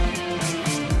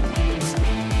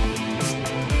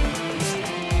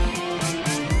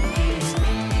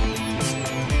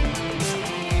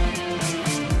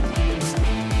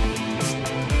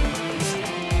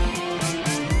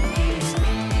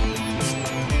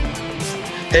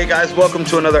Hey guys, welcome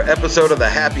to another episode of the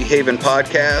Happy Haven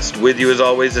podcast. With you as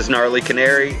always is Gnarly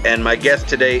Canary, and my guest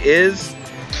today is...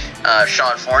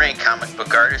 Sean Forney, comic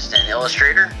book artist and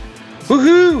illustrator.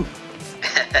 Woohoo!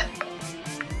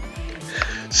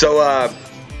 So,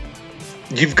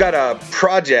 you've got a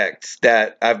project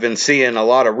that I've been seeing a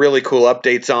lot of really cool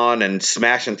updates on and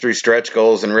smashing through stretch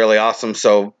goals and really awesome.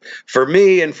 So, for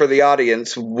me and for the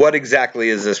audience, what exactly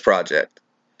is this project?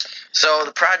 So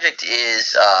the project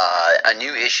is a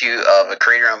new issue of a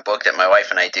creator-owned book that my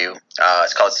wife and I do.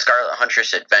 It's called Scarlet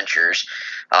Huntress Adventures.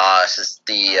 This is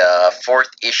the fourth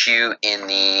issue in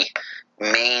the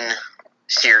main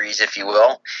series, if you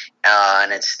will,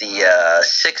 and it's the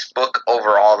sixth book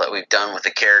overall that we've done with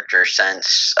the character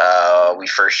since we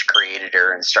first created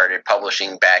her and started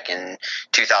publishing back in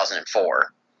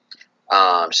 2004.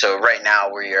 So right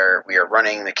now we are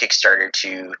running the Kickstarter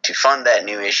to fund that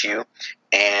new issue,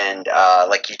 and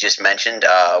like you just mentioned,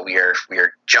 we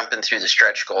are jumping through the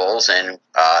stretch goals, and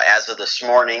as of this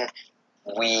morning,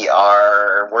 we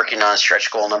are working on stretch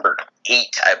goal number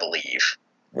 8, I believe.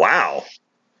 Wow.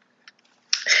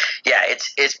 Yeah,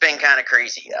 it's been kind of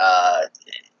crazy.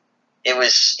 It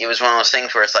was one of those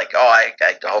things where it's like, oh, I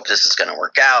hope this is going to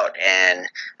work out, and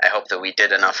I hope that we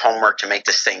did enough homework to make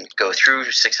this thing go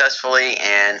through successfully,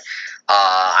 and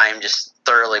I'm just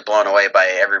thoroughly blown away by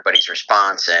everybody's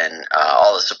response and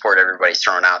all the support everybody's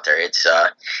throwing out there. It's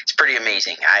pretty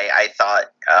amazing. I thought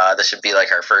this would be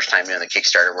like our first time doing the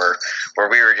Kickstarter where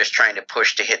we were just trying to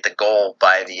push to hit the goal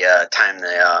by the time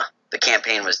the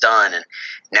campaign was done, and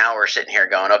now we're sitting here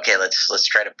going, okay, let's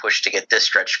try to push to get this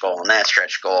stretch goal and that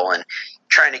stretch goal, and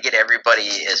trying to get everybody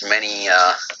as many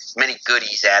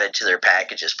goodies added to their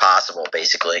package as possible,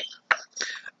 basically.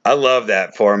 I love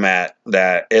that format,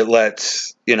 that it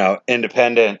lets,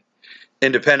 independent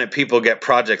people get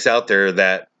projects out there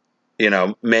that,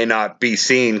 may not be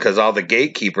seen because all the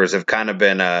gatekeepers have kind of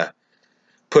been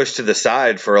pushed to the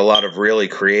side for a lot of really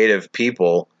creative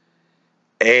people.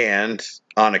 And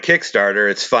on a Kickstarter,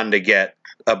 it's fun to get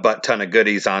a butt ton of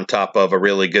goodies on top of a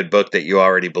really good book that you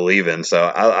already believe in. So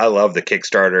I love the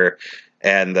Kickstarter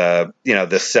and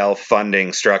the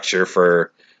self-funding structure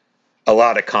for a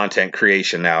lot of content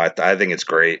creation now. I think it's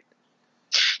great.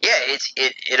 Yeah,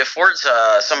 it affords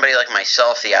somebody like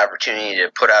myself the opportunity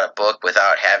to put out a book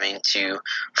without having to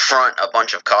front a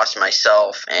bunch of costs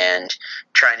myself and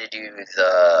trying to do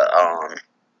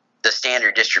the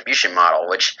standard distribution model,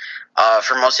 which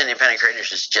for most independent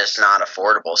creators is just not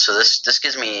affordable. So this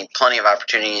gives me plenty of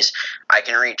opportunities. I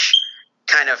can reach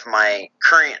kind of my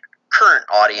current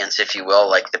audience, if you will,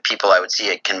 like the people I would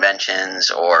see at conventions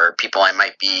or people I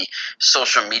might be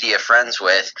social media friends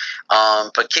with.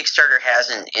 But Kickstarter has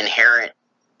an inherent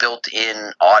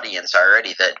built-in audience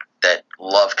already that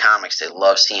love comics. They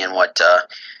love seeing what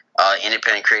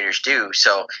independent creators do.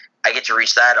 So I get to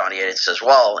reach that audience as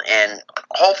well, and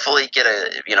hopefully get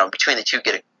between the two,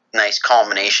 get a nice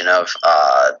culmination of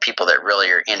people that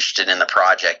really are interested in the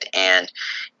project. And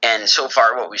so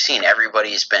far, what we've seen,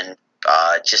 everybody's been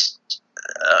just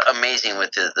amazing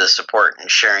with the support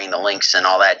and sharing the links and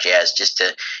all that jazz, just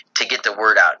to get the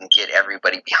word out and get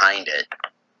everybody behind it.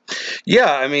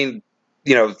 Yeah, I mean,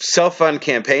 self-fund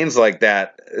campaigns like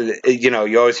that,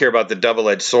 you always hear about the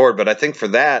double-edged sword, but I think for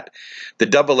that, the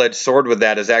double-edged sword with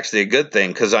that is actually a good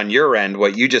thing, because on your end,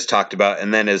 what you just talked about,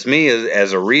 and then as me,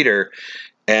 as a reader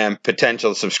and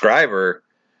potential subscriber,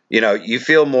 you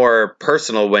feel more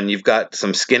personal when you've got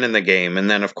some skin in the game. And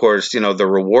then, of course, the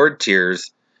reward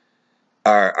tiers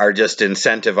are just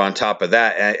incentive on top of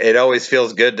that. It always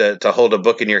feels good to hold a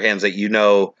book in your hands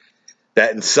that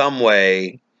that in some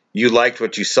way you liked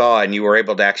what you saw and you were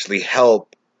able to actually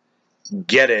help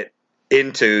get it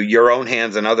into your own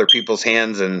hands and other people's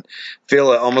hands and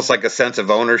feel almost like a sense of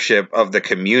ownership of the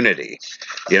community.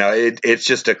 It's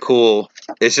just a cool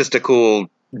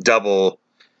double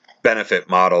benefit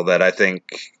model that I think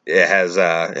it has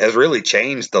really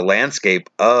changed the landscape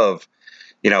of,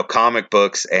 comic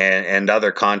books and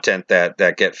other content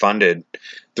that get funded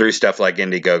through stuff like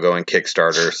Indiegogo and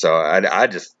Kickstarter. So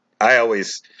I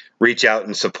always reach out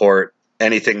and support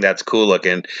anything that's cool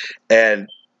looking. And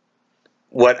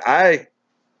what I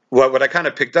kind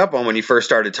of picked up on when you first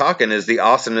started talking is the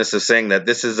awesomeness of saying that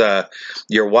this is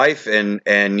your wife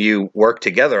and you work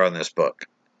together on this book.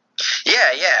 Yeah.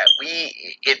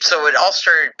 So it all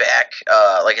started back,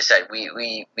 like I said,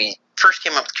 we first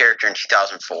came up with the character in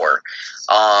 2004.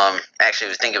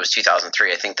 Actually, I think it was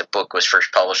 2003. I think the book was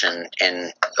first published in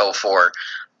 2004.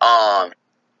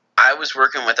 I was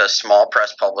working with a small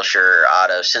press publisher out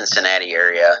of Cincinnati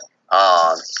area,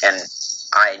 and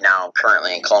I now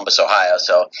currently in Columbus, Ohio,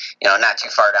 so not too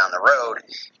far down the road.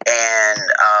 And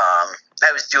I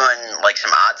I was doing like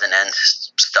some odds and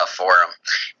ends stuff for them,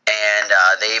 and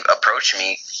they approached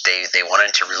me. They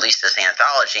wanted to release this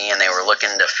anthology, and they were looking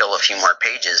to fill a few more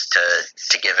pages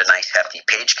to give a nice hefty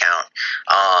page count.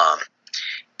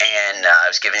 And I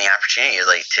was given the opportunity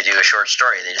like to do a short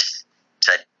story. They just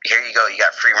said, "Here you go. You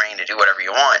got free reign to do whatever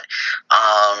you want."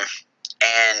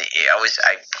 And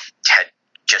I had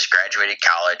just graduated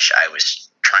college. I was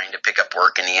trying to pick up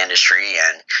work in the industry,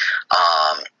 and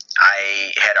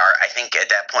I think at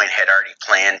that point had already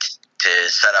planned to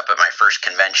set up at my first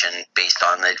convention based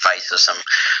on the advice of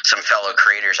some fellow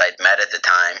creators I'd met at the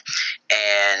time.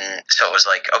 And so it was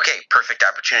like, okay, perfect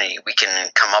opportunity. We can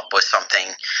come up with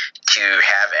something to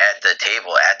have at the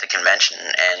table at the convention,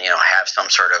 and have some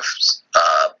sort of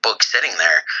book sitting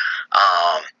there.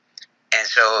 And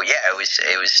so yeah, it was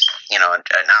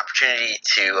an opportunity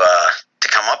to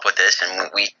come up with this, and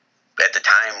we at the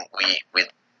time we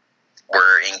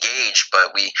were engaged,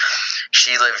 but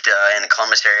she lived in the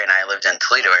Columbus area and I lived in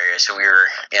Toledo area, so we were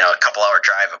a couple hour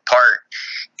drive apart.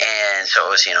 And so it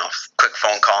was quick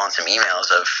phone call and some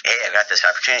emails of, hey, I got this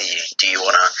opportunity, do you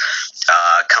want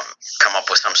to come up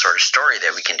with some sort of story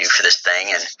that we can do for this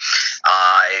thing? And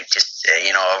it just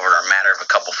over a matter of a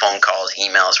couple phone calls,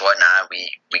 emails, whatnot,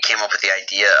 we came up with the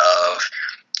idea of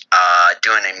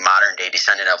doing a modern day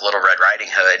descendant of Little Red Riding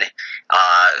Hood,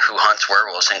 who hunts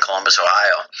werewolves in Columbus,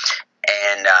 Ohio.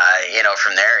 And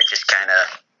from there it just kind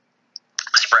of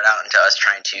spread out into us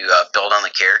trying to build on the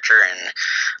character and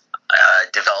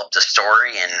develop the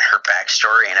story and her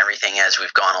backstory and everything as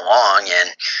we've gone along. And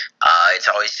it's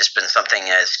always just been something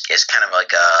as kind of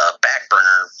like a back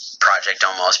burner project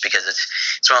almost, because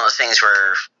it's one of those things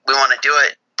where we want to do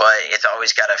it, but it's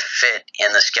always got to fit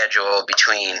in the schedule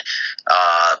between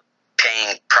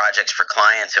paying projects for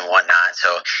clients and whatnot.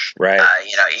 So, right.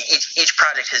 Each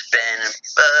project has been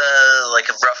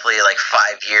roughly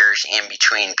 5 years in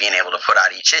between being able to put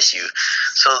out each issue.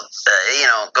 So,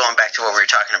 going back to what we were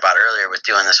talking about earlier with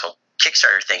doing this whole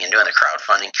Kickstarter thing and doing the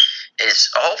crowdfunding,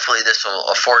 is hopefully this will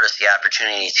afford us the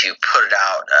opportunity to put it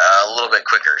out a little bit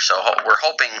quicker. So we're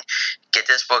hoping to get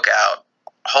this book out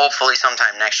hopefully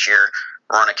sometime next year.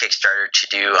 We're on a Kickstarter to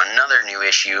do another new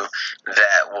issue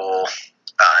that will,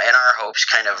 in our hopes,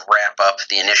 kind of wrap up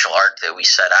the initial arc that we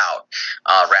set out,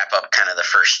 wrap up kind of the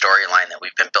first storyline that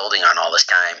we've been building on all this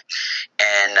time,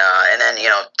 and then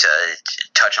to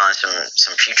touch on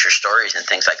some future stories and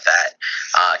things like that,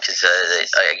 because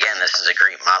again, this is a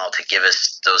great model to give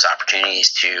us those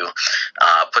opportunities to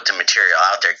put the material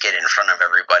out there, get it in front of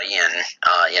everybody, and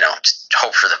just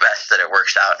hope for the best that it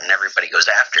works out and everybody goes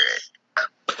after it.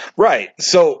 Right.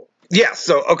 So yeah.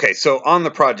 So okay. So on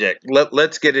the project,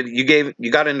 let's get it.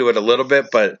 You got into it a little bit,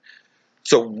 but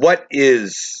so what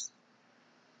is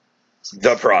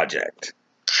the project?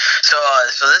 So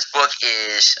this book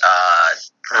is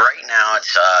right now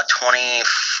it's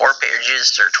 24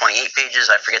 pages or 28 pages.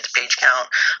 I forget the page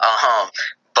count.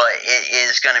 But it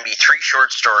is going to be 3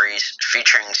 short stories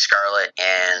featuring Scarlet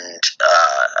and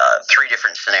 3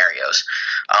 different scenarios.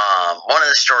 One of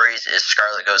the stories is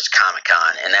Scarlet Goes to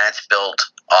Comic-Con, and that's built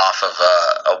off of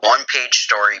a 1-page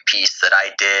story piece that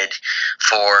I did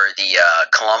for the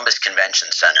Columbus Convention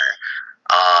Center.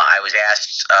 I was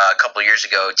asked a couple years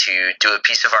ago to do a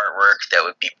piece of artwork that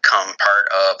would become part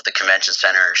of the Convention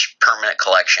Center's permanent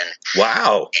collection.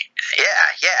 Wow.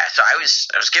 Yeah. So I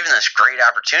was given this great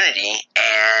opportunity,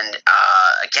 and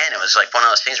again, it was like one of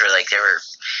those things where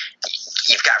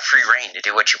you've got free reign to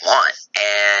do what you want,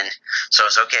 and so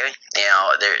it's okay.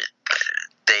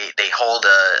 They hold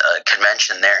a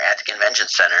convention there at the Convention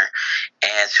Center,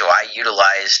 and so I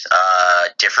utilized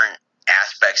different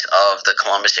aspects of the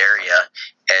Columbus area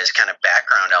as kind of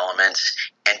background elements,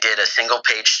 and did a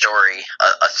single-page story,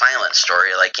 a silent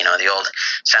story, like the old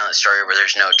silent story where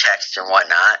there's no text and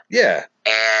whatnot. Yeah.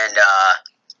 And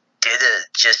did it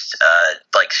just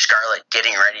like Scarlet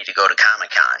getting ready to go to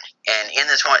Comic-Con. And in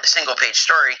this one single-page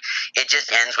story, it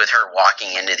just ends with her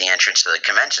walking into the entrance to the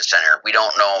convention center. We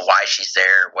don't know why she's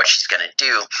there, what she's going to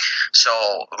do.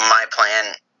 So my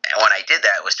plan when I did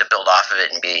that was to build off of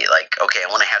it and be like, okay, I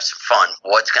want to have some fun.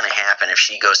 What's going to happen if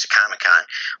she goes to Comic-Con?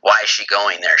 Why is she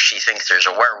going there? She thinks there's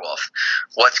a werewolf.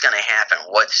 What's going to happen?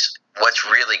 What's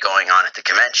really going on at the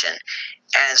convention?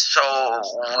 And so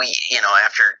we,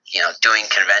 after doing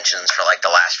conventions for like the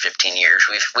last 15 years,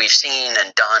 we've seen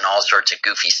and done all sorts of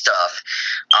goofy stuff.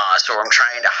 So I'm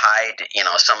trying to hide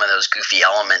some of those goofy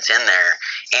elements in there,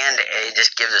 and it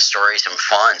just gives the story some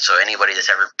fun. So anybody that's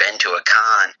ever been to a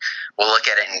con will look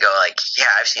at it and go like,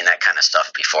 yeah, I've seen that kind of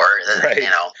stuff before. Right.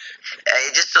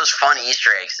 Just those fun Easter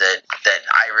eggs that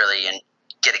I really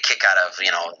get a kick out of,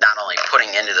 not only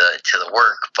putting into the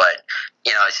work, but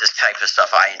it's this type of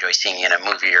stuff I enjoy seeing in a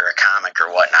movie or a comic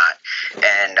or whatnot.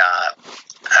 And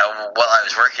while I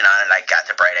was working on it, I got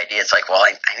the bright idea. It's like, well,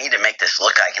 I need to make this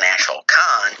look like an actual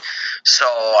con. So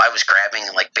I was grabbing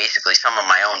like basically some of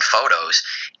my own photos,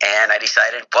 and I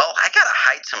decided, well, I gotta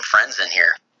hide some friends in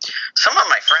here. Some of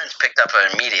my friends picked up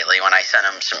immediately when I sent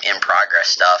them some in-progress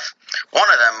stuff. One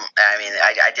of them,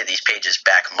 I did these pages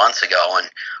back months ago, and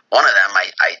one of them,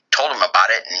 I told him about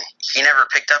it, and he never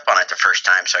picked up on it the first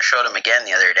time, so I showed him again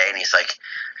the other day, and he's like,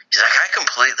 I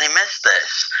completely missed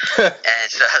this.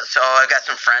 And so I've got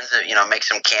some friends that, make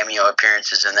some cameo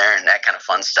appearances in there and that kind of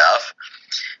fun stuff.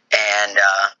 And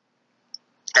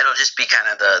it'll just be kind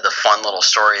of the fun little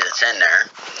story that's in there.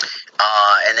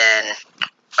 And then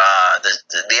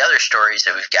the other stories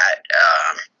that we've got,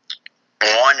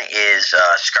 one is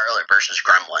Scarlet versus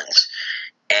Gremlins.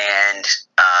 And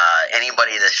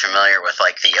anybody that's familiar with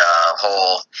like the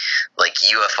whole like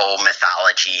UFO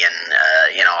mythology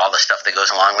and all the stuff that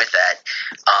goes along with that,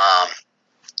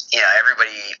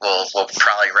 everybody will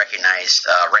probably recognize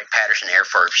Wright-Patterson Air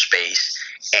Force Base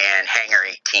and Hangar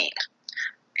 18.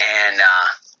 And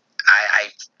I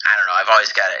don't know. I've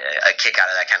always got a kick out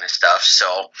of that kind of stuff.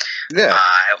 So Yeah.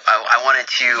 I wanted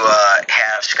to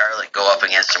have Scarlet go up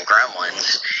against some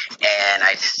gremlins, and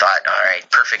I just thought, all right,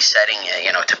 perfect setting,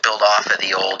 to build off of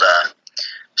the old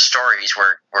stories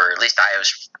where at least I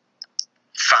was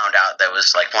found out that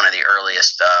was like one of the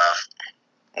earliest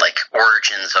like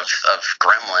origins of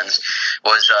gremlins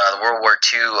was World War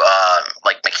II,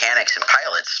 like mechanics and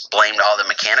pilots blamed all the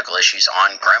mechanical issues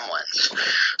on gremlins.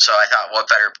 So I thought, what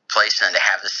better place than to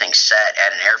have this thing set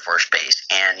at an Air Force base,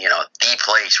 and the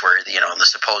place where the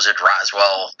supposed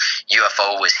Roswell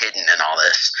UFO was hidden and all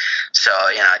this. So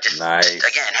just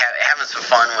again having some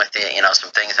fun with the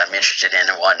some things I'm interested in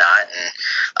and whatnot, and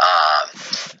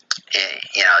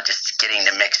just getting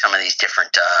to mix some of these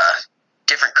different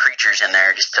creatures in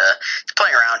there just to play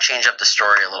around, change up the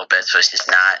story a little bit, so it's just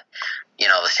not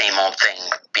the same old thing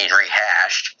being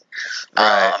rehashed.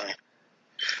 Right.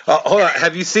 Hold on.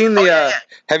 Have you seen the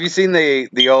Have you seen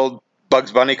the old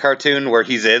Bugs Bunny cartoon where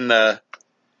he's in the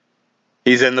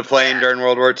plane during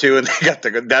World War II, and they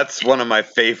got that's one of my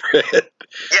favorite.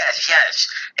 Yes,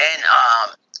 and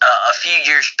a few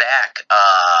years back,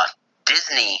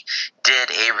 Disney did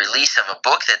a release of a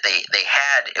book that they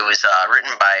had. It was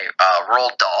written by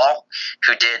Roald Dahl,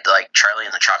 who did like Charlie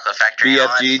and the Chocolate Factory.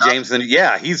 BFG, Jameson.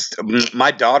 Yeah,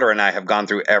 my daughter and I have gone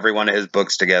through every one of his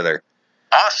books together.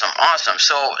 Awesome.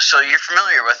 So you're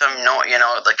familiar with him,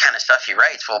 the kind of stuff he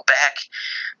writes. Well, back,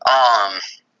 I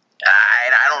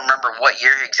don't remember what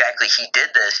year exactly he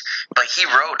did this, but he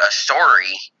wrote a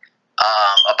story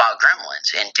about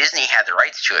gremlins, and Disney had the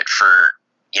rights to it for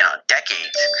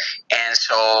decades. And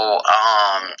so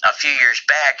a few years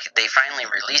back, they finally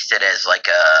released it as like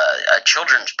a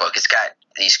children's book. It's got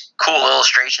these cool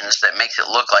illustrations that makes it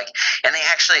look like, and they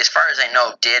actually, as far as I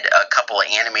know, did a couple of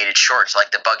animated shorts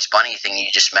like the Bugs Bunny thing you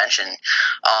just mentioned.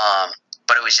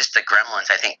 But it was just the gremlins,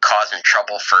 I think, causing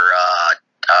trouble for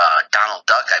Donald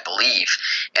Duck, I believe,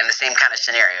 in the same kind of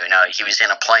scenario. He was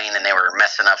in a plane and they were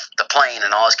messing up the plane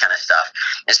and all this kind of stuff.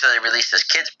 And so they released this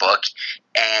kid's book,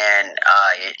 and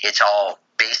it's all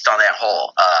based on that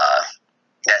whole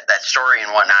that story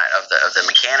and whatnot of the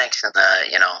mechanics and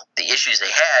the issues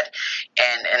they had,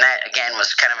 and that again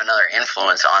was kind of another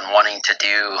influence on wanting to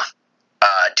do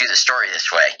the story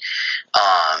this way.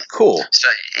 Cool. So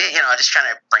just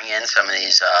trying to bring in some of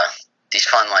these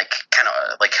fun, like kind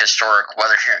of like historic,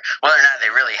 whether or not they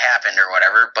really happened or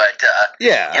whatever. But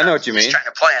I know what you mean. Just trying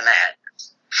to play on that.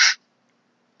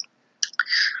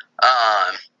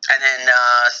 And then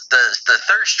the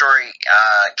third story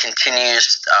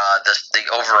continues the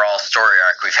overall story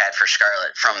arc we've had for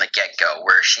Scarlet from the get-go,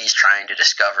 where she's trying to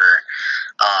discover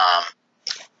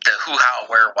the who, how,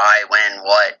 where, why, when,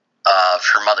 what of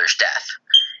her mother's death.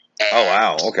 And oh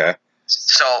wow, okay.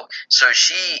 So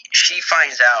she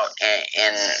finds out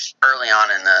in early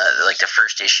on in the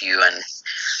first issue, and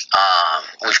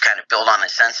we've kind of built on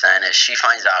it since then. Is she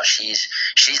finds out she's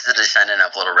the descendant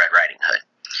of Little Red Riding Hood,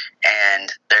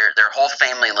 and their whole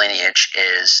family lineage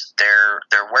is they're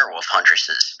werewolf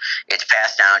huntresses. It's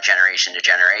passed down generation to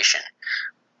generation.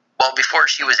 Well, before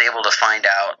she was able to find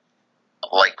out,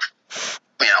 like,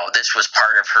 this was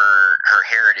part of her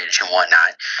heritage and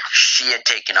whatnot, she had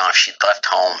taken off. She'd left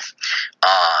home.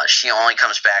 She only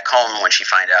comes back home when she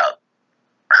finds out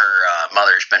her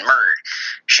mother's been murdered.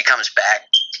 She comes back,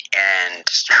 and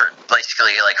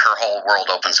basically like her whole world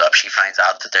opens up. She finds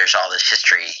out that there's all this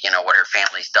history, what her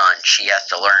family's done. She has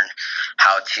to learn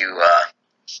how to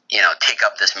take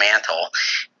up this mantle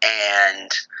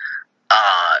and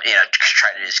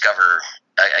try to discover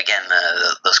again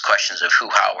those questions of who,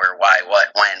 how, where, why, what,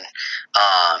 when,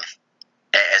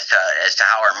 as to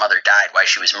how her mother died, why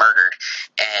she was murdered,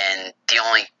 and the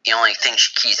only thing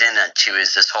she keys into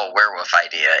is this whole werewolf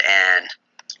idea, and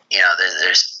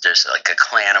there's like a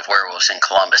clan of werewolves in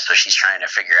Columbus, so she's trying to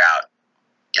figure out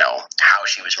how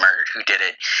she was murdered, who did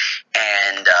it,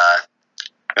 and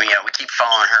we keep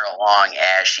following her along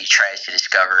as she tries to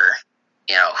discover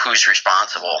who's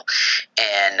responsible,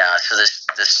 and so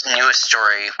this newest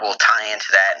story will tie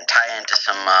into that and tie into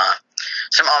some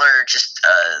other just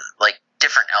like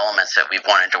different elements that we've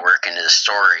wanted to work into the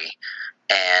story,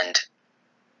 and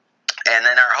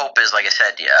then our hope is, like I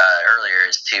said earlier,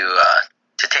 is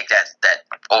to take that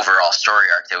overall story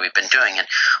arc that we've been doing, and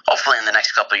hopefully in the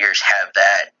next couple of years have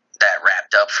that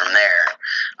wrapped up from there.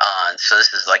 So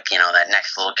this is like that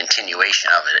next little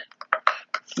continuation of it.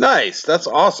 Nice, that's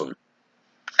awesome.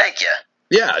 Thank you.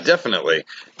 Yeah, definitely.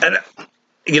 And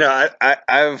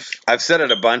I've said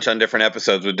it a bunch on different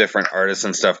episodes with different artists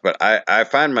and stuff, but I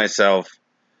find myself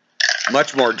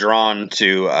much more drawn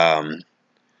to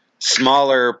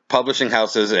smaller publishing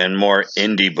houses and more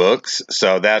indie books.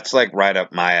 So that's like right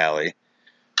up my alley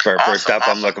for stuff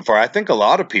I'm looking for. I think a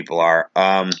lot of people are.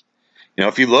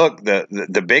 If you look,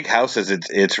 the big houses,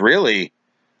 it's really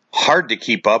hard to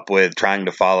keep up with trying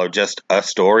to follow just a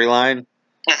storyline.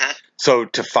 Mm-hmm. So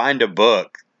to find a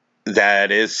book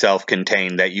that is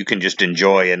self-contained that you can just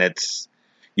enjoy, and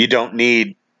you don't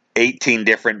need 18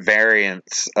 different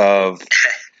variants of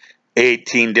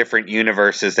 18 different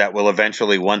universes that will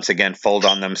eventually once again fold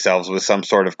on themselves with some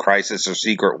sort of crisis or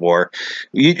secret war.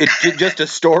 It's just a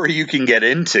story you can get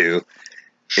into.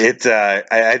 It's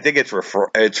I think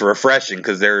it's refreshing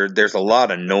because there's a lot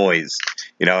of noise,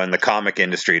 in the comic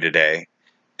industry today,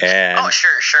 and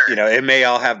sure. It may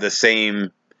all have the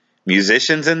same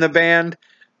musicians in the band,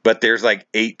 but there's like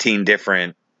 18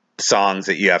 different songs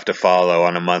that you have to follow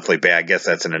on a monthly basis. I guess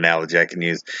that's an analogy I can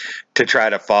use to try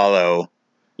to follow.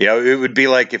 It would be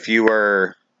like if you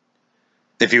were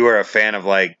a fan of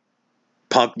like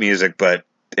punk music, but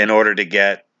in order to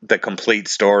get the complete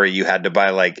story, you had to buy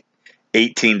like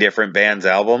 18 different bands'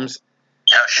 albums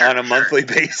on a monthly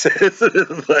basis.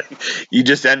 Like, you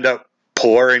just end up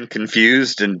poor and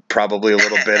confused and probably a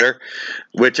little bitter,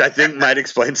 which I think might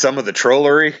explain some of the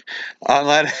trollery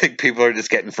online. I think people are just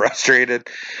getting frustrated.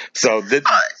 So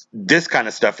this kind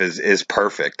of stuff is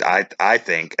perfect, I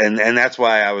think. And that's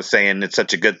why I was saying it's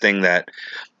such a good thing that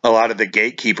a lot of the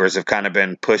gatekeepers have kind of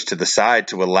been pushed to the side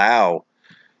to allow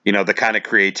the kind of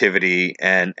creativity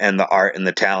and the art and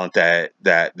the talent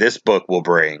that this book will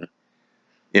bring,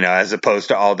 as opposed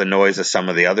to all the noise of some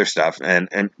of the other stuff. And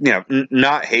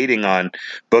not hating on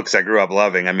books I grew up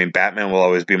loving. I mean, Batman will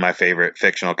always be my favorite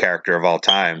fictional character of all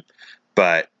time,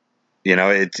 but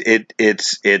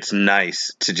it's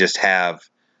nice to just have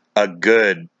a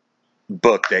good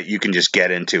book that you can just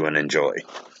get into and enjoy.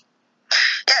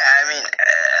 Yeah, I mean,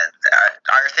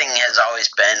 our thing has always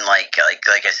been like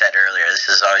I said earlier. This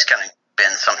has always kind of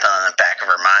been something on the back of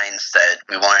our minds that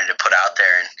we wanted to put out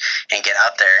there and get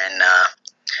out there. And I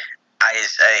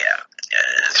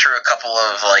through a couple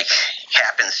of like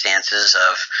happenstances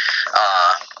of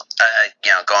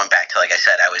going back to, like I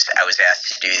said, I was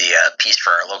asked to do the piece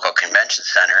for our local convention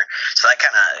center, so that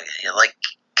kind of like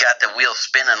got the wheel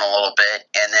spinning a little bit.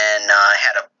 And then I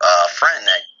had a friend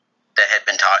that had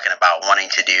been talking about wanting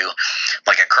to do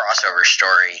like a crossover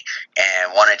story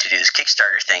and wanted to do this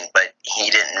Kickstarter thing, but he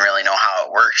didn't really know how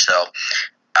it worked. So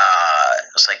I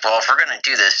was like, well, if we're going to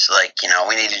do this, like,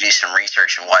 we need to do some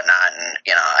research and whatnot. And,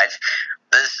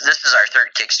 this is our third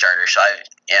Kickstarter. So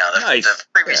the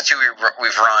previous two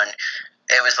we've run,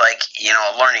 it was like,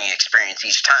 a learning experience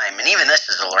each time. And even this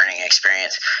is a learning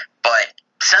experience. But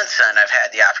since then, I've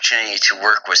had the opportunity to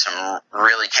work with some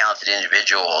really talented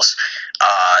individuals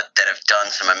that have done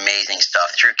some amazing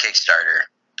stuff through Kickstarter.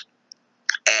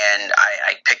 And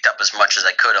I picked up as much as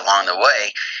I could along the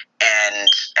way, and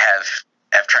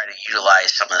have tried to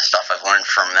utilize some of the stuff I've learned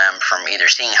from them, from either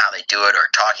seeing how they do it or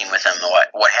talking with them,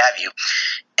 what have you.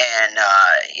 And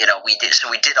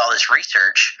we did all this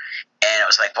research, and it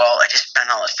was like, well, I just spent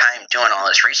all this time doing all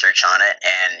this research on it,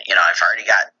 and I've already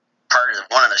got part of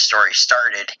one of the stories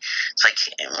started. It's like,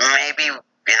 maybe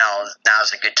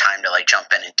now's a good time to like jump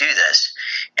in and do this.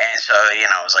 And so it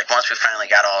was like, once we finally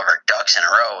got all of our ducks in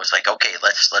a row, it was like, okay,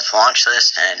 let's launch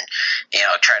this and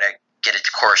try to get it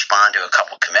to correspond to a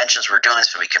couple conventions we're doing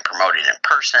so we can promote it in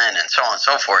person and so on and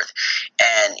so forth.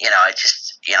 And it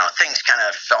just things kind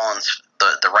of fell in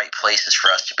the right places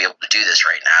for us to be able to do this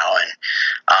right now. And,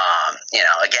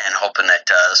 again, hoping that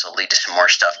this will lead to some more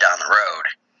stuff down the road.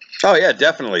 Oh yeah,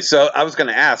 definitely. So I was going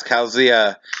to ask, how's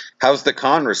the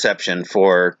con reception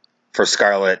for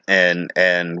Scarlet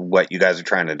and what you guys are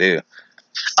trying to do?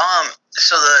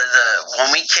 So the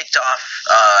when we kicked off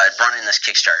running this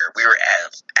Kickstarter, we were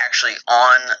actually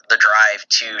on the drive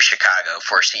to Chicago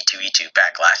for C2E2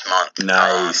 back last month.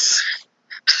 Nice.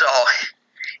 So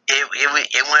it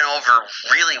went over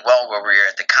really well where we were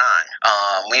at the con.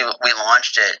 We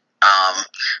launched it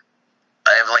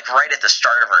like right at the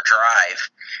start of our drive,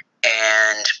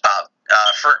 and about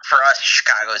for us,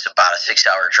 Chicago is about a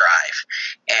 6-hour drive,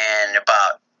 and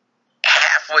about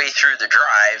halfway through the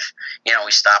drive,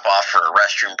 we stop off for a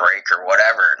restroom break or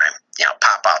whatever, and I,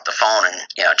 pop out the phone and,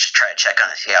 just try to check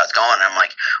on it, see how it's going. And I'm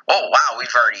like, oh, wow,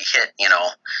 we've already hit,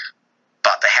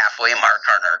 about the halfway mark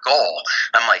on our goal.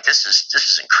 I'm like, this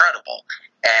is incredible.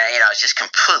 And, I was just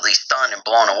completely stunned and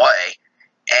blown away.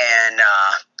 And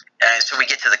so we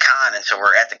get to the con, and so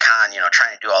we're at the con,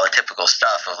 trying to do all the typical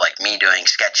stuff of like me doing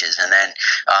sketches and then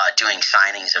doing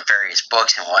signings of various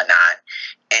books and whatnot.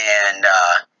 And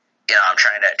I'm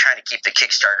trying to keep the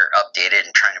Kickstarter updated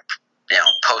and trying to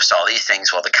post all these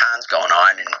things while the con's going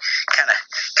on, and kind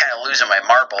of losing my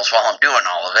marbles while I'm doing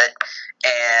all of it.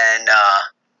 And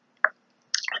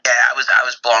yeah, I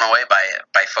was blown away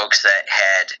by folks that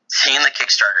had seen the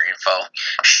Kickstarter info,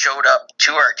 showed up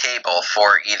to our table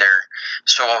for either.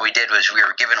 So what we did was we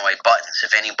were giving away buttons.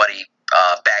 If anybody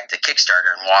backed the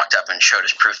Kickstarter and walked up and showed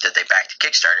us proof that they backed the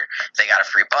Kickstarter, they got a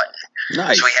free button.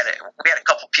 Nice. So we had a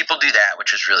couple people do that,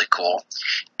 which was really cool.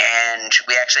 And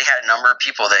we actually had a number of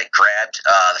people that grabbed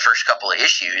the first couple of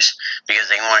issues because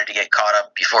they wanted to get caught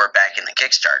up before backing the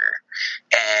Kickstarter.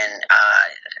 And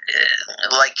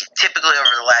like typically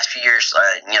over the last few years,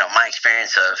 my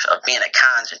experience of being at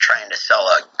cons and trying to sell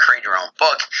a create your own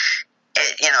book,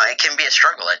 it can be a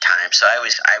struggle at times. So I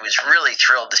was really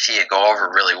thrilled to see it go over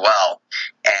really well,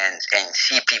 and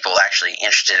see people actually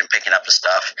interested in picking up the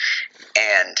stuff,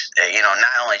 and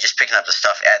not only just picking up the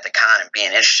stuff at the con and being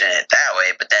interested in it that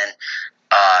way, but then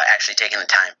actually taking the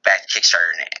time back to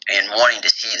Kickstarter and wanting to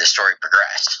see the story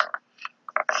progress.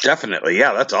 Definitely,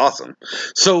 yeah, that's awesome.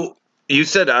 So you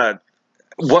said,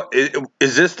 what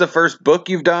is this the first book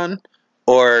you've done,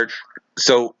 or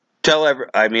so?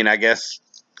 I guess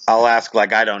I'll ask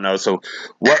like I don't know. So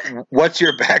what's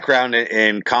your background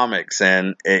in comics,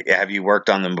 and have you worked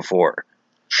on them before?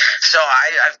 So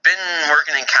I've been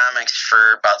working in comics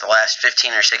for about the last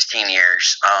 15 or 16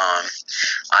 years.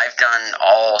 I've done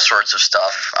all sorts of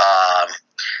stuff.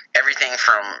 Everything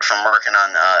from working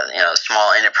on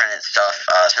small independent stuff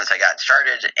since I got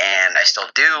started, and I still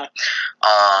do.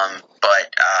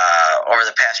 But over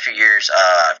the past few years,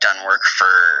 I've done work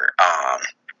for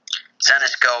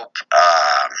Zenoscope,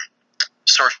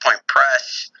 Source Point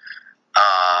Press,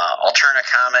 Alterna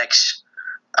Comics.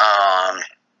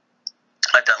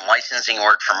 I've done licensing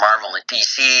work for Marvel and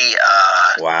DC.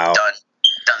 Wow.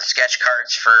 Done sketch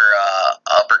cards for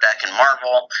Upper Deck and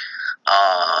Marvel.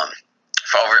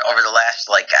 For over the last,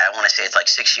 I want to say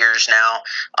it's 6 years now,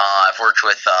 I've worked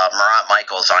with Murat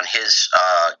Michaels on his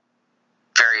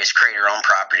various creator-owned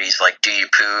properties like Do You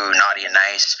Poo, Naughty and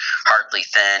Nice, Hardly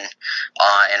Thin.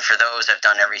 And for those, I've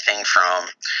done everything from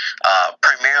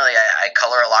primarily I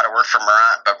color a lot of work for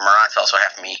Murat, but Murat's also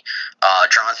having me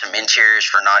drawn some interiors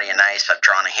for Naughty and Nice. I've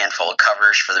drawn a handful of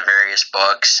covers for the various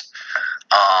books.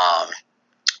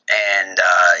 And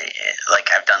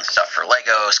I've done stuff for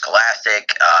Lego,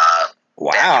 Scholastic.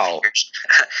 Wow.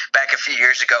 Back a few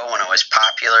years ago when it was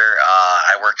popular,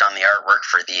 I worked on the artwork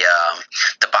for the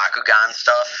Bakugan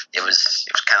stuff. It was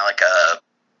kind of like a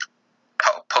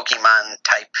Pokemon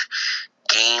type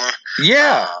game.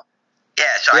 Yeah.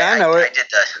 So yeah, I know it.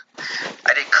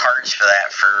 I did cards for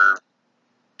that for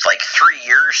 3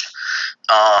 years.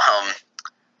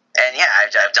 And yeah,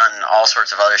 I've done all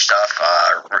sorts of other stuff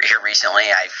here recently.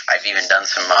 I've even done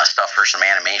some stuff for some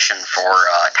animation for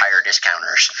tire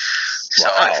discounters. So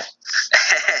wow.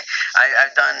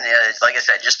 I've done, like I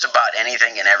said, just about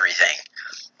anything and everything.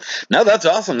 No, that's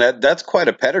awesome. That's quite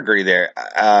a pedigree there.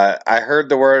 I heard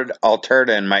the word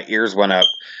Alterna and my ears went up.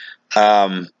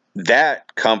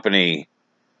 That company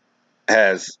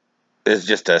is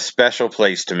just a special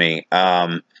place to me.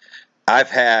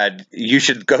 You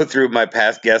should go through my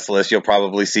past guest list. You'll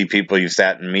probably see people you've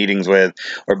sat in meetings with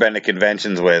or been to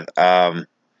conventions with. I've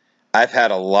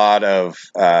had a lot of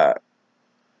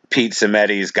Pete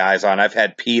Sammetti's guys on. I've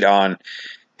had Pete on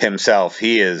himself.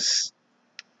 He is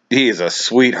a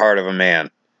sweetheart of a man.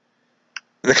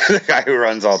 The guy who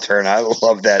runs Alterna. I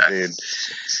love that dude.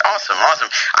 Awesome.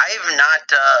 I have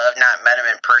not met him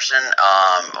in person.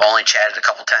 Only chatted a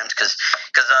couple times because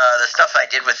the stuff I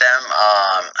did with them,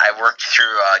 I worked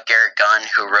through Garrett Gunn,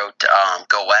 who wrote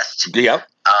Go West. Yep.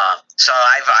 So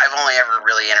I've only ever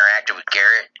really interacted with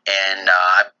Garrett, and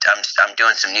I'm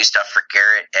doing some new stuff for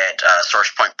Garrett at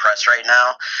Source Point Press right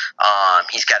now.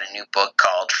 He's got a new book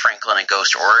called Franklin and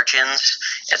Ghost Origins.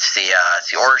 It's the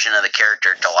origin of the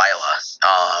character Delilah.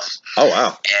 Oh wow!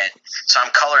 And so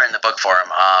I'm coloring the book for him.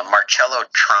 Marcello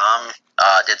Trom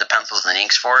did the pencils and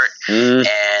inks for it.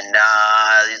 And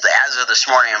as of this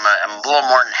morning, I'm a little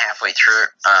more than halfway through it.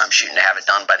 I'm shooting to have it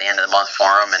done by the end of the month for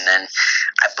him, and then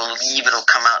I believe it'll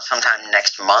come out sometime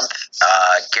next month.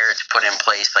 Garrett's put in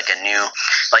place like a new,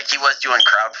 like he was doing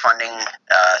crowdfunding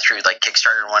through like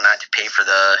Kickstarter and whatnot to pay for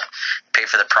the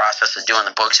process of doing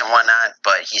the books and whatnot,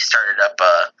 but he started up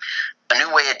a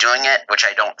new way of doing it, which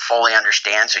I don't fully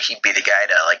understand, so he'd be the guy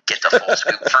to like get the full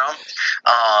scoop from.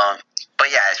 But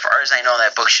yeah, as far as I know,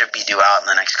 that book should be due out in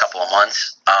the next couple of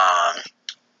months.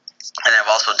 And I've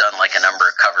also done like a number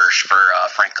of covers for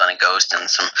Franklin and Ghost and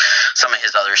some of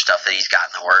his other stuff that he's got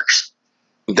in the works.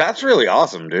 That's really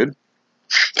awesome, dude.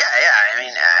 Yeah. I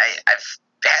mean, I've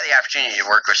had the opportunity to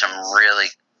work with some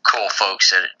really cool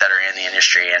folks that are in the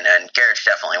industry, and Garrett's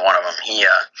definitely one of them.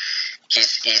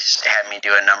 He's had me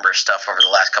do a number of stuff over the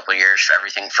last couple of years,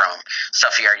 everything from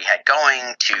stuff he already had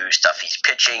going to stuff he's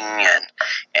pitching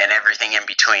and everything in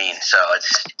between. So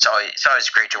it's always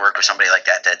great to work with somebody like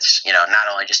that. That's not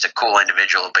only just a cool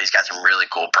individual, but he's got some really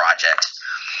cool projects.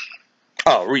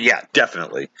 Oh yeah,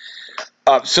 definitely.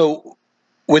 So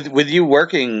with you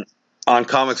working on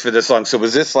comics for this long, so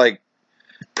was this like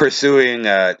pursuing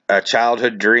a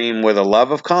childhood dream with a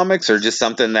love of comics, or just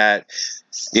something that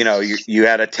you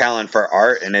had a talent for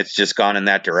art and it's just gone in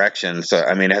that direction? So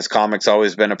I mean, has comics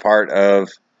always been a part of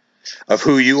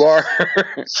who you are? Yeah,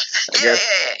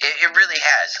 it really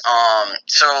has.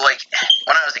 So like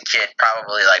when I was a kid,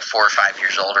 probably like 4 or 5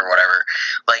 years old or whatever,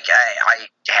 like I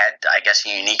had, I guess, a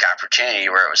unique opportunity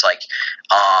where it was like,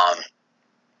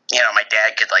 my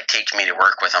dad could like take me to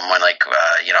work with him when like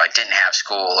I didn't have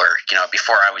school, or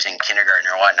before I was in kindergarten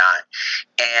or whatnot.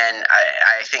 And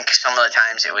I think some of the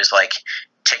times it was like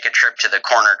take a trip to the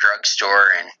corner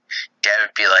drugstore, and dad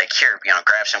would be like, here,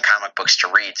 grab some comic books to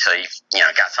read, so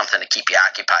you've got something to keep you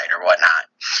occupied or whatnot.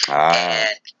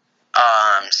 And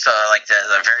so like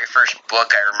the very first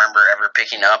book I remember ever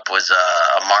picking up was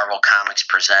a Marvel Comics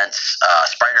Presents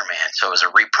Spider-Man. So it was a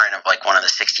reprint of like one of the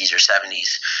 60s or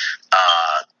 70s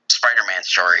Spider-Man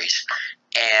stories.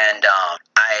 And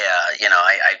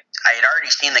I had already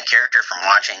seen the character from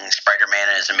watching Spider-Man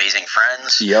and His Amazing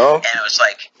Friends. Yup. And it was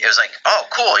like, oh,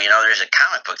 cool. There's a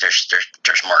comic book. There's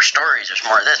more stories. There's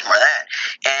more of this, more of that.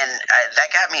 And that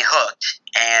got me hooked.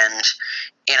 And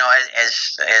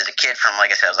as a kid from,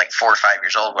 like I said, I was like 4 or 5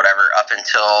 years old, whatever, up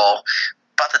until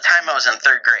about the time I was in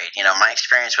third grade. My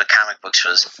experience with comic books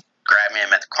was grabbing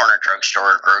them at the corner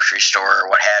drugstore, grocery store, or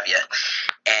what have you.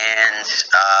 And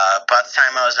about the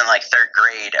time I was in like third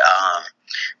grade,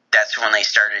 that's when they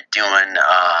started doing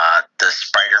the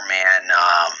Spider-Man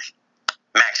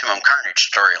Maximum Carnage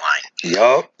storyline.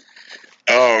 Yup.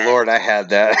 Oh Lord, I had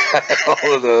that.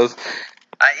 All of those.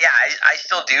 I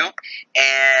still do,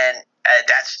 and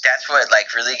that's what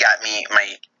like really got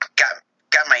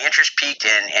my interest peaked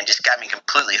and just got me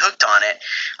completely hooked on it.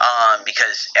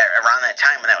 Because around that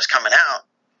time when that was coming out,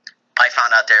 I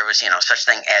found out there was such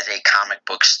thing as a comic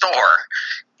book store,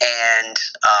 and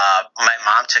my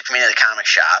mom took me to the comic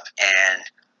shop, and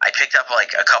I picked up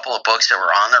like a couple of books that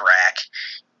were on the rack,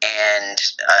 and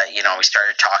we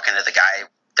started talking to the guy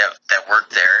that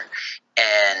worked there,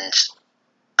 and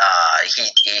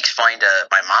he explained to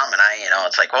my mom and I,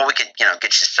 it's like, well, we could, get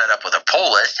you set up with a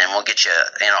pull list, and we'll get you,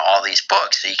 all these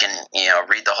books so you can,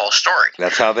 read the whole story.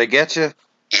 That's how they get you.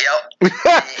 Yep. and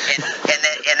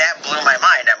that blew my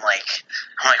mind. I'm like,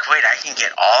 wait, I can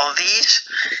get all of these,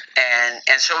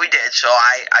 and so we did. So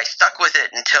I stuck with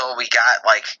it until we got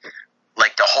like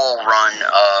the whole run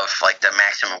of like the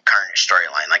Maximum Carnage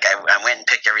storyline. Like I went and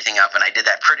picked everything up, and I did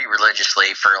that pretty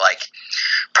religiously for like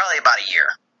probably about a year.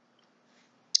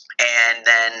 And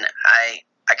then I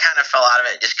kind of fell out of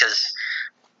it just because,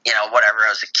 whatever, I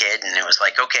was a kid, and it was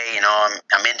like, okay,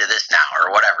 I'm into this now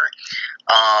or whatever.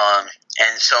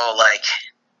 And so like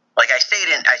I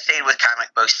stayed with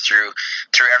comic books through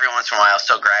every once in a while,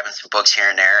 still grabbing some books here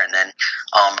and there. And then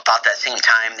about that same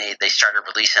time, they started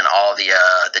releasing all the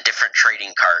different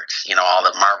trading cards, all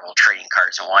the Marvel trading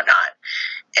cards and whatnot.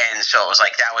 And so it was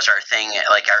like that was our thing.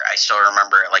 Like I still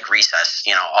remember at like recess,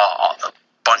 all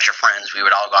bunch of friends, we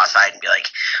would all go outside and be like,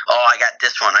 "Oh, I got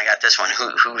this one.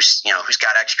 Who's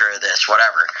got extra of this,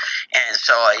 whatever." And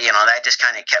so that just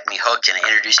kind of kept me hooked and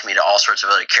introduced me to all sorts of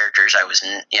other characters I was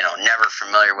never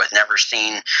familiar with, never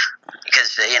seen,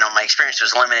 because my experience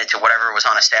was limited to whatever was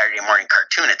on a Saturday morning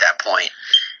cartoon at that point.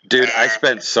 Dude, I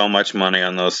spent so much money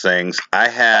on those things. I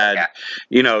had,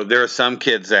 there are some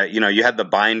kids that, you had the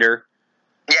binder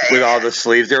with all the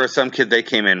sleeves. There were some kids, they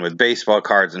came in with baseball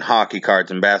cards and hockey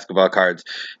cards and basketball cards.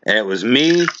 And it was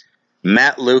me,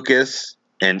 Matt Lucas,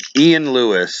 and Ian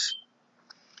Lewis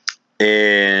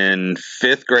in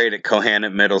 5th grade at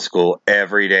Kohannet Middle School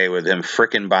every day with them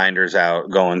frickin' binders out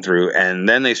going through. And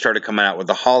then they started coming out with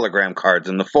the hologram cards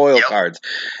and the foil cards.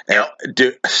 And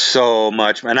dude, so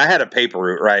much. And I had a paper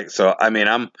route, right? So, I mean,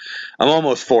 I'm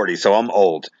almost 40, so I'm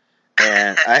old.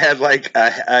 And I had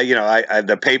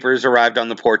the papers arrived on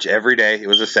the porch every day. It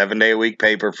was a 7-day-a-week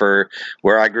paper for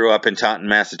where I grew up in Taunton,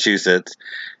 Massachusetts.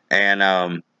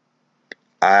 And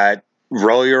I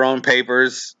roll your own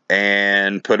papers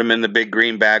and put them in the big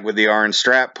green bag with the orange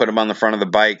strap, put them on the front of the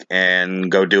bike, and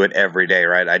go do it every day,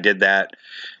 right? I did that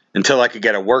until I could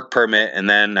get a work permit, and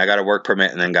then I got a work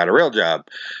permit and then got a real job.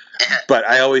 But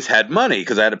I always had money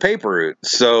because I had a paper route.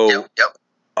 So,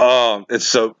 it's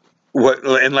so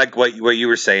what you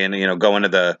were saying, going to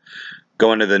the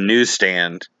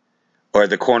newsstand or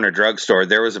the corner drugstore.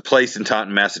 There was a place in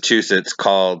Taunton, Massachusetts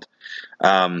called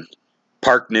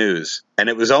Park News, and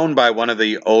it was owned by one of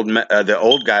the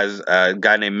old guys, a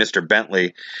guy named Mr.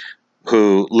 Bentley,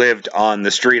 who lived on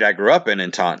the street I grew up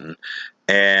in Taunton.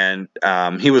 And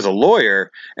he was a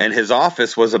lawyer, and his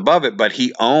office was above it, but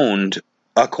he owned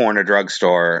a corner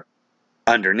drugstore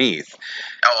underneath.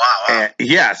 Oh, wow.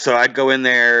 And, so I'd go in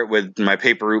there with my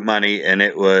paper route money, and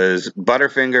it was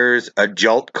Butterfingers, a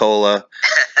Jolt Cola,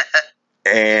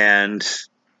 and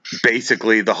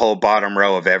basically the whole bottom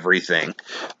row of everything.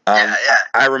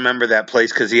 I remember that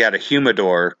place because he had a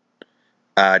humidor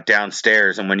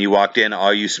downstairs, and when you walked in,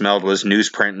 all you smelled was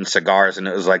newsprint and cigars, and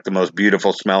it was like the most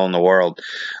beautiful smell in the world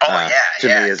to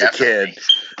me as a kid.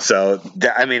 So,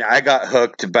 I got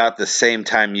hooked about the same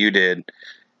time you did,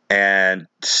 and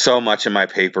so much of my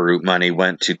paper route money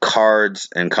went to cards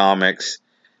and comics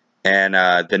and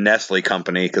the Nestle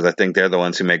company, because I think they're the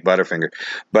ones who make Butterfinger.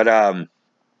 But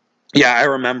I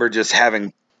remember just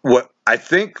having what I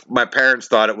think my parents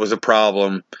thought it was a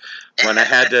problem when I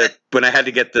had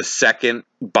to get the second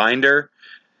binder,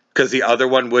 because the other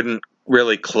one wouldn't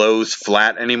really close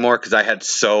flat anymore because I had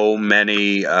so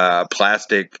many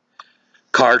plastic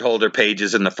card holder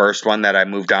pages in the first one that I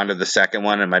moved on to the second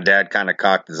one, and my dad kind of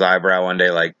cocked his eyebrow one day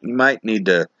like, you might need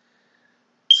to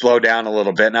slow down a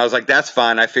little bit. And I was like, that's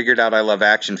fine. I figured out I love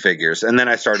action figures. And then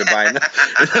I started buying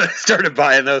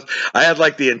those. I had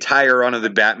like the entire run of the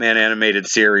Batman animated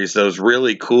series, those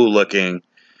really cool looking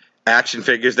action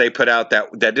figures they put out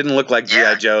that didn't look like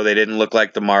G.I. Joe. They didn't look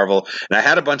like the Marvel. And I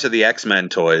had a bunch of the X-Men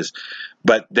toys,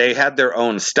 but they had their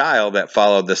own style that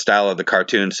followed the style of the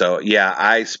cartoon. So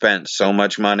I spent so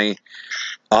much money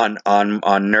on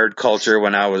nerd culture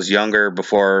when I was younger,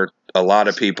 before a lot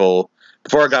of people,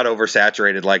 before it got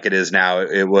oversaturated like it is now.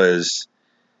 It was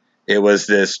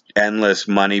this endless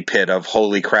money pit of,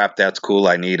 holy crap, that's cool,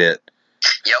 I need it.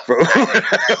 Yep. When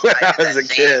I was a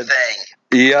kid.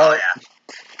 Yep. Oh, yeah.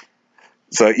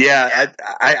 So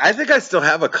I think I still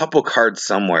have a couple cards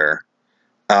somewhere.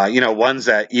 Ones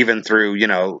that even through,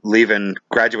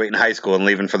 graduating high school and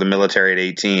leaving for the military at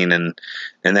 18 and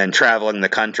then traveling the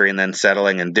country and then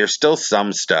settling. And there's still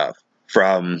some stuff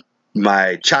from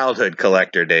my childhood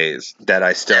collector days that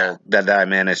I still, that I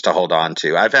managed to hold on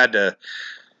to. I've had to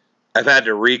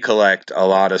recollect a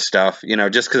lot of stuff,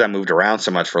 just because I moved around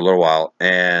so much for a little while.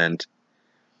 And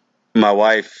my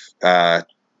wife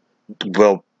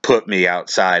will put me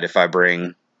outside if I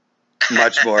bring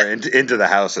much more into the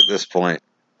house at this point.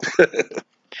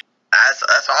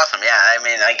 That's awesome. Yeah, I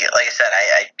mean, like I said,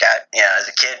 I got as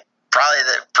a kid probably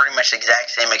pretty much the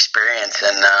exact same experience,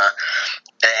 and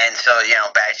so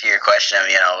back to your question of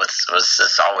was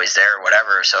this always there or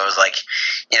whatever. So it was like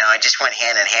I just went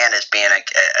hand in hand as being a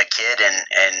kid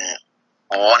and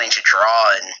wanting to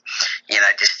draw, and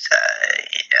just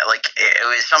like it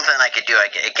was something I could do.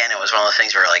 Again, it was one of those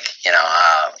things where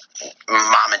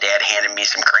mom and dad handed me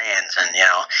some crayons, and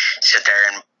sit there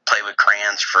and play with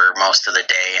crayons for most of the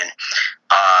day, and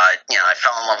I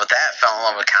fell in love with that. Fell in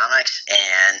love with comics,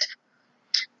 and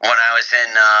when I was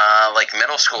in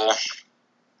middle school,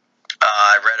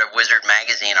 I read a Wizard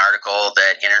magazine article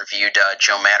that interviewed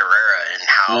Joe Madureira and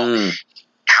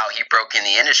how how he broke in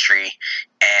the industry.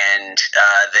 And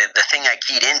the thing I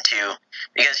keyed into,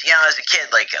 because as a kid,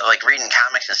 like reading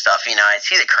comics and stuff, I'd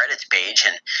see the credits page,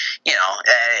 and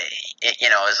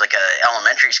as like a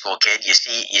elementary school kid, you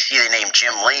see the name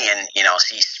Jim Lee, and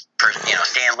see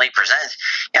Stan Lee presents.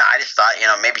 I just thought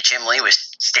maybe Jim Lee was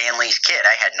Stan Lee's kid.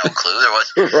 I had no clue.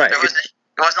 Right. It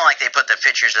wasn't like they put the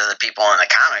pictures of the people in the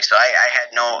comics, so I had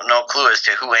no clue as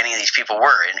to who any of these people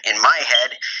were. In my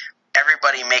head,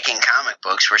 everybody making comic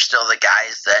books were still the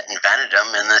guys that invented them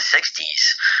in the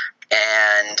 60s.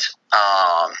 And,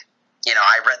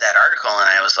 I read that article and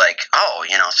I was like, oh,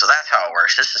 so that's how it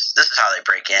works. This is how they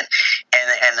break in.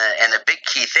 And the big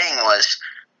key thing was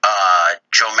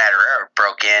Joe Madureira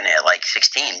broke in at like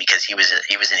 16 because he was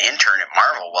an intern at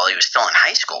Marvel while he was still in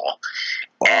high school.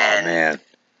 Oh, man.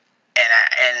 And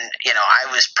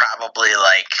I was probably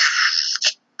like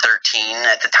 13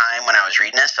 at the time when I was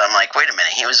reading this. So I'm like, wait a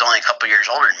minute, he was only a couple years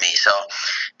older than me. So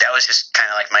that was just kind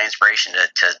of like my inspiration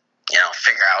to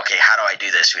figure out, okay, how do I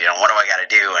do this? What do I got to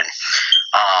do? And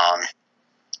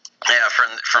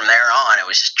from there on, it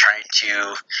was just trying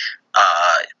to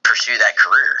pursue that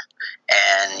career,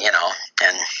 and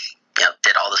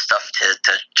did all the stuff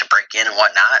to break in and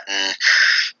whatnot, and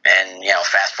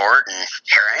fast forward, and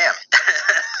here I am.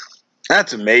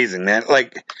 That's amazing, man.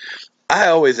 Like, I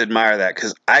always admire that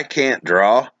because I can't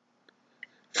draw.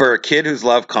 For a kid who's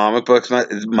loved comic books,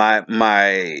 my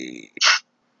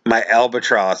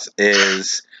albatross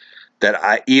is that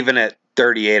I, even at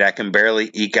 38, I can barely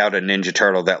eke out a Ninja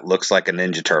Turtle that looks like a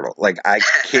Ninja Turtle. Like, I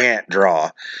can't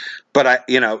draw, but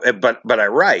but I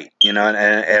write, and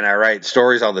I write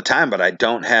stories all the time, but I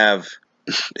don't have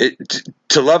it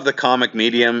to love the comic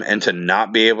medium and to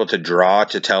not be able to draw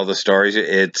to tell the stories.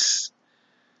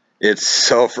 It's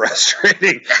so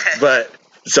frustrating, but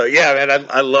so yeah, man,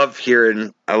 I love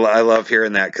hearing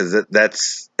that because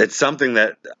it's something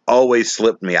that always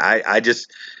slipped me. I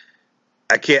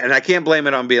can't blame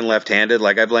it on being left-handed.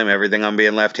 Like, I blame everything on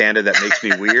being left-handed that makes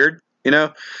me weird,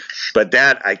 but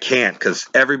that I can't, because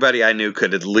everybody I knew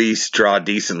could at least draw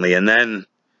decently. And then,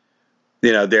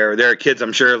 there are kids,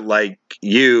 I'm sure, like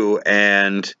you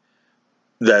and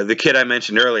the kid I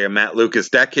mentioned earlier, Matt Lucas.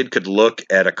 That kid could look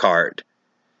at a card,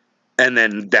 and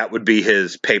then that would be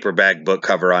his paperback book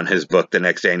cover on his book the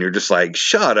next day. And you're just like,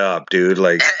 shut up, dude.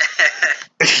 Like,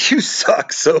 you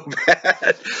suck so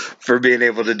bad for being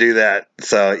able to do that.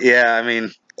 So, yeah, I mean,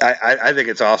 I think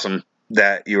it's awesome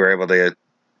that you were able to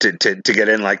get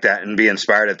in like that and be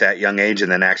inspired at that young age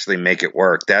and then actually make it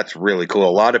work. That's really cool. A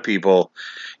lot of people,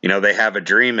 they have a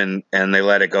dream and they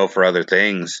let it go for other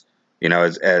things,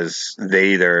 as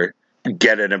they either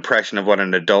get an impression of what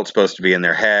an adult's supposed to be in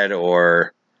their head,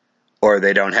 or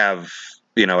they don't have,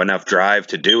 enough drive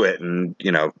to do it. And,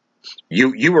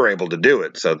 you were able to do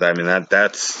it. So, I mean,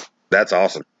 that's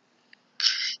awesome.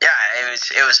 Yeah,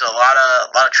 it was a lot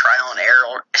of trial and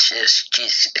error.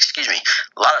 Excuse me,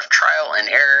 a lot of trial and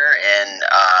error, and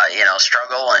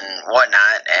struggle and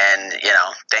whatnot. And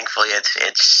thankfully,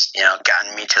 it's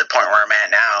gotten me to the point where I'm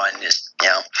at now, and just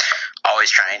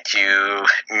always trying to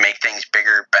make things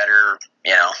bigger, better.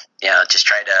 Just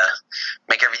try to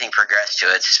make everything progress to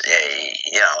it's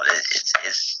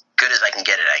as good as I can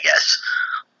get it, I guess.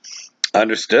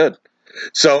 Understood.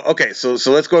 So, okay, so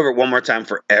let's go over it one more time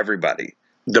for everybody.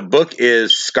 The book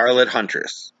is Scarlet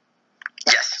Huntress.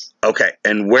 Yes. Okay,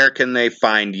 and where can they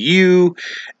find you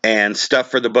and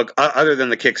stuff for the book other than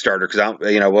the Kickstarter? Because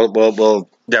we'll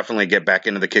definitely get back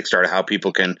into the Kickstarter, how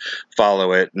people can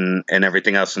follow it and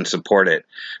everything else and support it.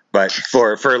 But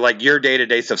for like your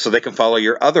day-to-day stuff, so they can follow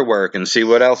your other work and see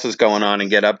what else is going on and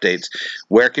get updates,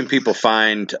 where can people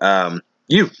find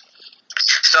you?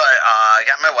 So I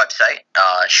got my website,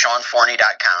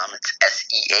 SeanForney.com. It's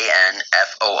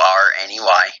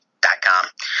SeanForney.com.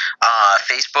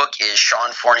 Facebook is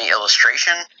Sean Forney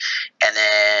Illustration, and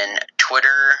then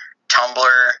Twitter,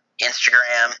 Tumblr,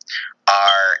 Instagram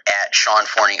are at Sean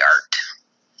Forney Art.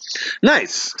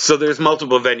 Nice. So there's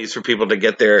multiple venues for people to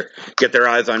get their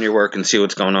eyes on your work and see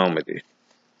what's going on with you.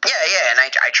 Yeah, and I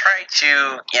try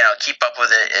to keep up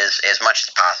with it as much as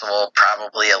possible.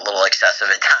 Probably a little excessive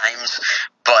at times,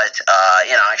 but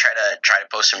I try to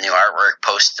post some new artwork,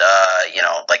 post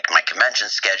like my convention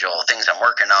schedule, things I'm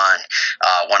working on,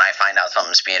 when I find out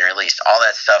something's being released, all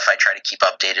that stuff. I try to keep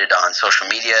updated on social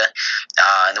media,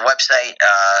 and the website.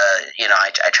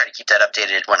 I try to keep that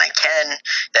updated when I can.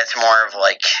 That's more of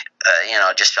like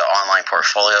just an online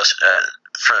portfolios.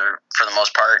 For the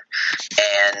most part,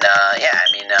 and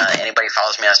anybody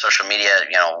follows me on social media,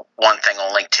 one thing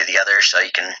will link to the other, so you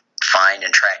can find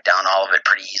and track down all of it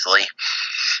pretty easily.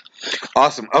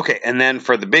 Awesome. Okay, and then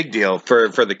for the big deal, for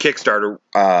the Kickstarter,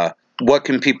 what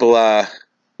can people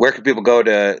where can people go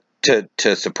to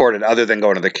support it other than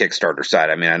going to the Kickstarter side?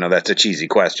 I mean, I know that's a cheesy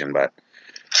question, but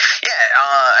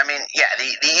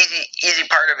the easy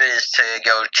part of it is to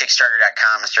go to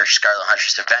Kickstarter.com and search Scarlet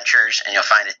Huntress Adventures, and you'll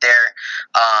find it there.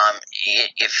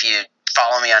 If you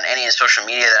follow me on any of the social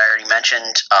media that I already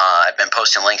mentioned, I've been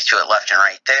posting links to it left and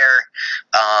right there.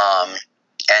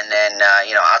 And then,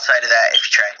 outside of that, if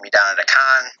you track me down at a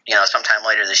con, sometime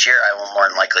later this year, I will more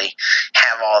than likely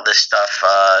have all this stuff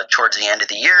towards the end of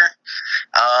the year.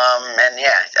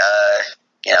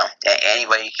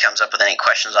 Anybody comes up with any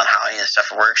questions on how any of this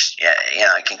stuff works, you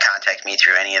can contact me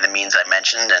through any of the means I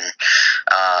mentioned, and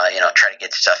try to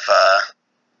get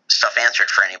stuff answered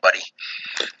for anybody.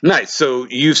 Nice. So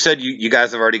you've said you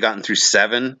guys have already gotten through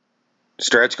 7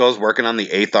 stretch goals, working on the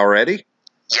 8th already?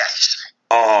 Yes.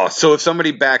 Oh, so if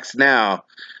somebody backs now,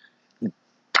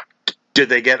 did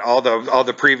they get all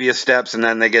the previous steps, and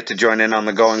then they get to join in on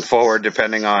the going forward,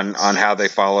 depending on how they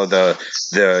follow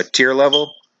the tier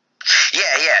level? Yeah.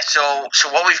 So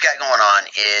what we've got going on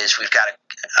is we've got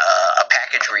a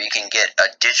package where you can get a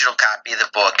digital copy of the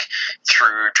book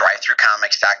through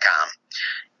drivethroughcomics.com.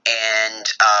 And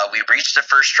we reached the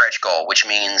first stretch goal, which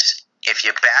means if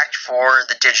you backed for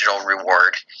the digital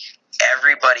reward,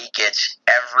 everybody gets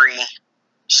every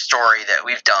story that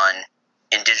we've done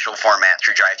in digital format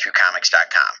through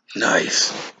drivethroughcomics.com.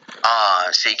 Nice.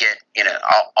 So you get,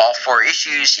 all 4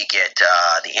 issues. You get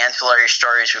the ancillary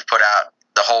stories we've put out,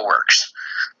 the whole works.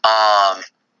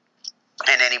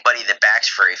 And anybody that backs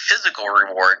for a physical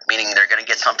reward, meaning they're going to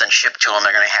get something shipped to them,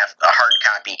 they're going to have a hard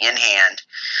copy in hand,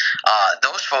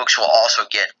 those folks will also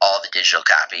get all the digital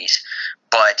copies.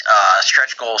 But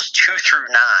stretch goals 2 through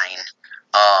 9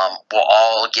 will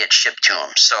all get shipped to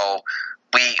them. So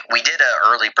we did an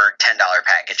early bird $10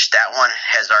 package. That one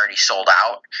has already sold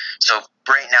out. So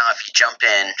right now, if you jump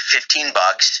in $15,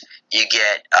 you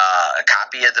get a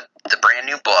copy of the brand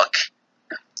new book.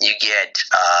 You get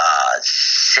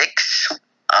 6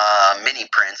 mini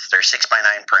prints. They're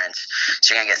 6x9 prints.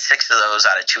 So you're gonna get 6 of those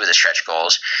out of 2 of the stretch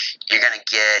goals. You're gonna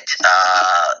get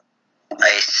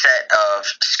a set of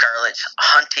Scarlet's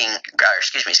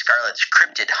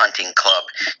Cryptid Hunting Club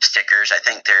stickers. I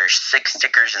think there's 6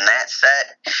 stickers in that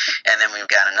set, and then we've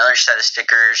got another set of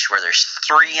stickers where there's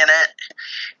 3 in it.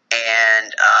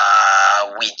 And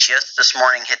we just this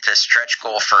morning hit the stretch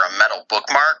goal for a metal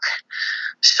bookmark.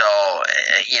 So,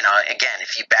 again,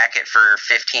 if you back it for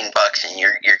 $15, and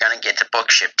you're going to get the book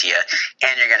shipped to you,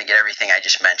 and you're going to get everything I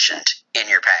just mentioned in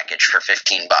your package for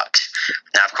 $15.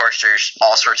 Now, of course, there's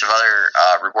all sorts of other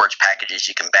rewards packages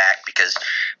you can back, because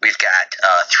we've got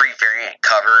 3 variant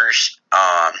covers.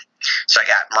 So I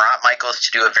got Marat Michaels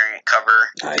to do a variant cover,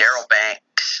 nice. Daryl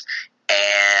Banks,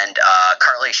 and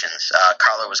Carlations,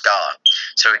 Carla Wasgala.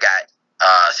 So we got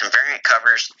some variant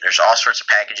covers. There's all sorts of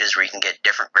packages where you can get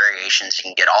different variations. You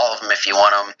can get all of them if you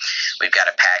want them. We've got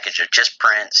a package of just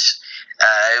prints.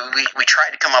 We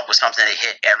tried to come up with something to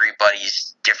hit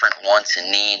everybody's different wants and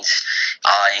needs,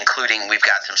 including we've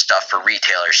got some stuff for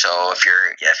retailers. So if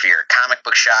you're a comic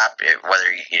book shop,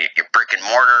 whether you're brick and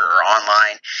mortar or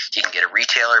online, you can get a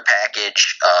retailer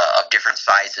package of different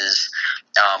sizes.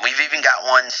 We've even got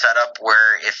one set up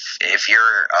where if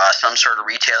you're some sort of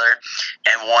retailer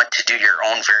and want to do your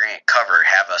own variant cover,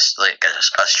 have a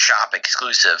shop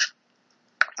exclusive,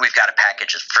 we've got a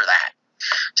package for that.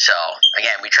 So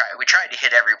again, we tried to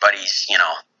hit everybody's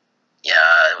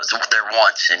their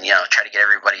wants, and try to get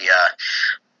everybody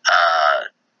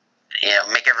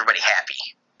make everybody happy.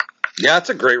 Yeah, that's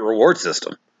a great reward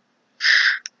system.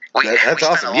 That's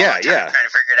awesome. Yeah, trying to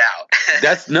figure it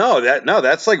out.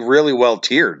 That's like really well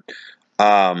tiered. So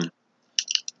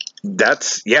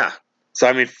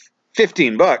I mean,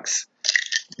 $15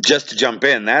 just to jump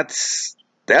in. That's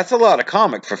a lot of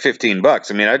comic for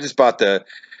 $15. I mean, I just bought the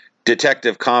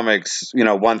Detective Comics,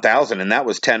 1000, and that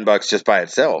was $10 just by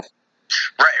itself.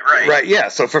 Right. Yeah.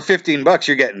 So for $15,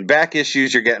 you're getting back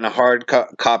issues. You're getting a hard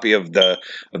copy of the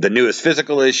newest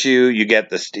physical issue. You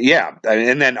get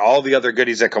and then all the other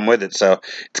goodies that come with it. So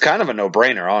it's kind of a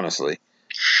no-brainer, honestly.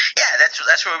 Yeah,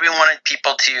 that's what we wanted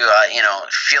people to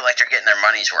feel like they're getting their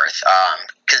money's worth.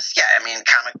 Because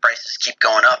comic prices keep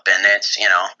going up, and it's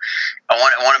I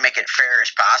want to make it fair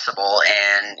as possible,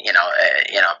 and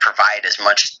provide as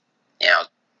much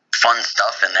fun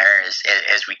stuff in there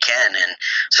as we can. And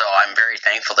so I'm very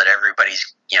thankful that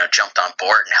everybody's jumped on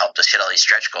board and helped us hit all these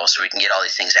stretch goals so we can get all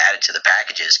these things added to the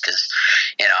packages, because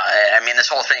this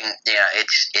whole thing,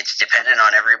 it's dependent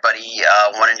on everybody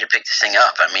wanting to pick this thing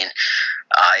up.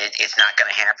 It's not going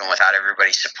to happen without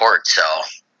everybody's support. So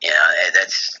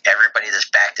that's everybody that's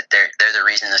backed it. They're the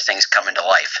reason this thing's coming to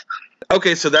life.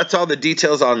 Okay, so that's all the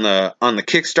details on the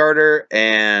Kickstarter,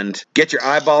 and get your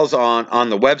eyeballs on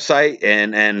the website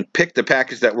and pick the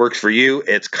package that works for you.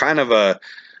 It's kind of a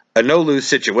no lose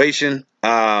situation.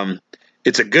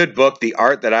 It's a good book. The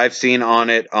art that I've seen on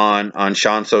it on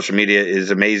Sean's social media is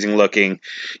amazing looking.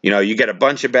 You get a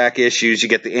bunch of back issues, you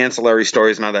get the ancillary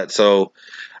stories and all that. So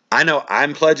I know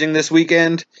I'm pledging this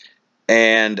weekend,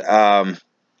 and I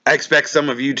expect some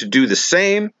of you to do the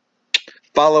same.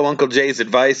 Follow Uncle Jay's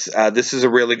advice. This is a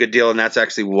really good deal, and that's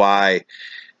actually why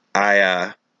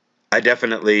I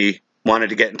definitely wanted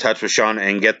to get in touch with Sean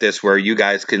and get this where you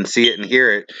guys can see it and hear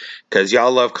it, because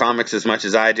y'all love comics as much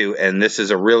as I do, and this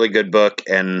is a really good book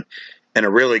and a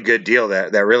really good deal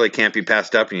that really can't be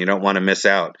passed up, and you don't want to miss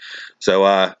out.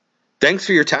 So thanks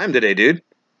for your time today, dude.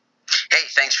 Hey,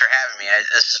 thanks for having me.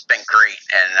 This has been great,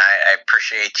 and I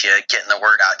appreciate you getting the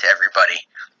word out to everybody.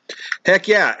 Heck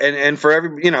yeah, and for every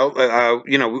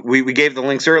we gave the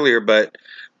links earlier, but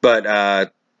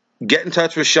get in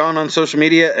touch with Sean on social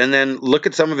media, and then look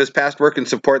at some of his past work and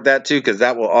support that too, because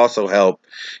that will also help.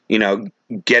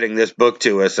 Getting this book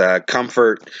to us. A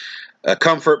comfort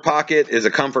pocket is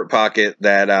a comfort pocket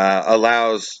that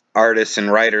allows artists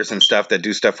and writers and stuff that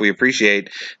do stuff we appreciate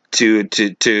to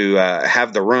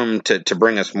have the room to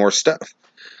bring us more stuff.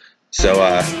 So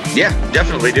yeah,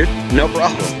 definitely, dude. No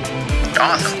problem.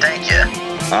 Awesome, thank you.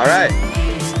 All right.